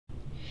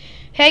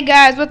Hey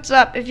guys, what's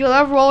up? If you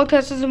love roller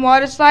coasters and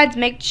water slides,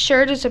 make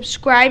sure to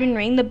subscribe and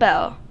ring the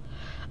bell.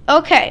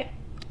 Okay,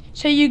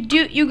 so you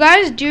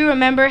guys do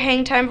remember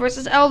Hang Time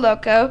versus El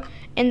Loco,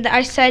 and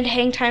I said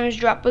Hang Time's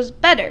drop was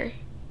better.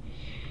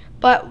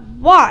 But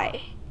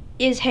why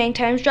is Hang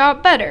Time's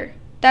drop better?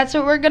 That's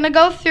what we're gonna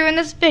go through in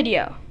this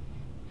video.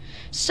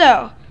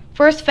 So,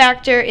 first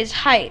factor is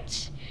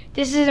height.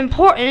 This is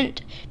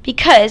important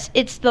because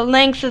it's the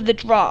length of the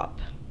drop.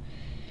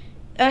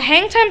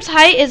 Hang Time's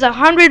height is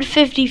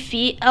 150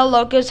 feet. El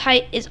Loco's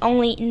height is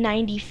only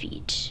 90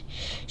 feet.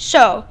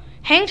 So,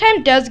 Hang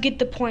Time does get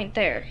the point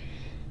there.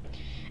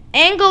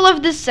 Angle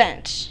of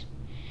descent.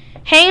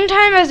 Hang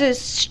Time has a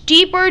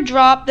steeper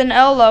drop than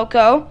El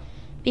Loco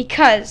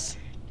because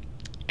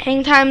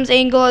Hang Time's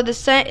angle of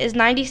descent is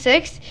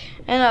 96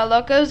 and El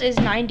Loco's is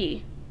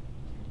 90.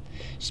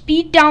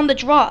 Speed down the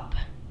drop.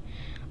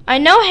 I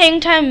know Hang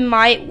Time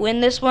might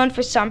win this one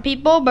for some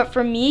people, but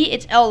for me,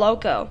 it's El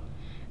Loco.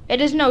 It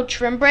has no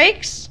trim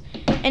brakes,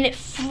 and it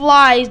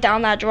flies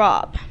down that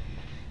drop.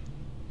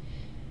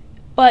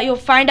 But you'll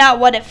find out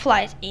what it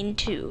flies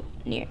into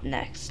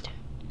next.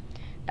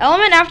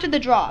 Element after the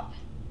drop.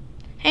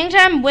 Hang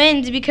Time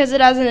wins because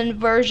it has an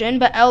inversion,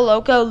 but El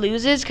Loco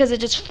loses because it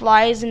just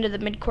flies into the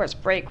mid-course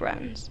brake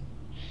runs.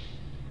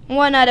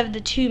 One out of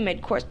the two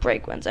mid-course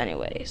brake runs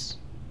anyways.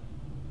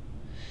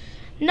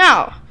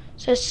 Now,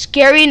 so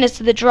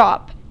scariness of the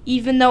drop.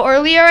 Even though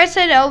earlier I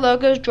said El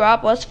Loco's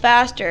drop was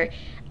faster,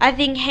 I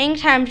think Hang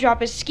Time's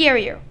drop is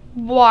scarier.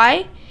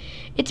 Why?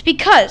 It's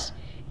because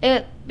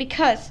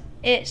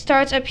it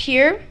starts up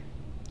here,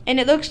 and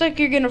it looks like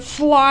you're gonna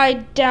fly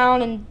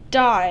down and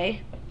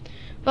die.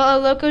 But El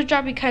Loco's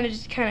drop, you kind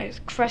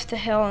of crest the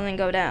hill and then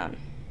go down.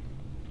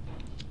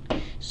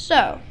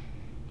 So,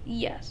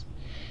 yes.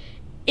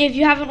 If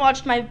you haven't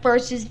watched my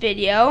versus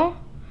video,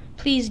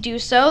 please do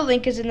so.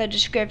 Link is in the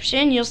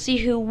description. You'll see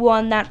who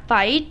won that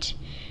fight.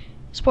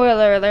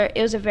 Spoiler alert,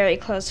 it was a very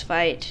close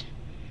fight.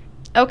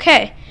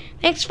 Okay,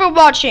 thanks for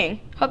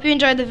watching. Hope you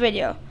enjoyed the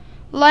video.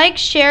 Like,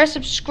 share,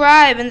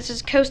 subscribe, and this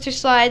is Coaster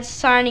Slides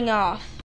signing off.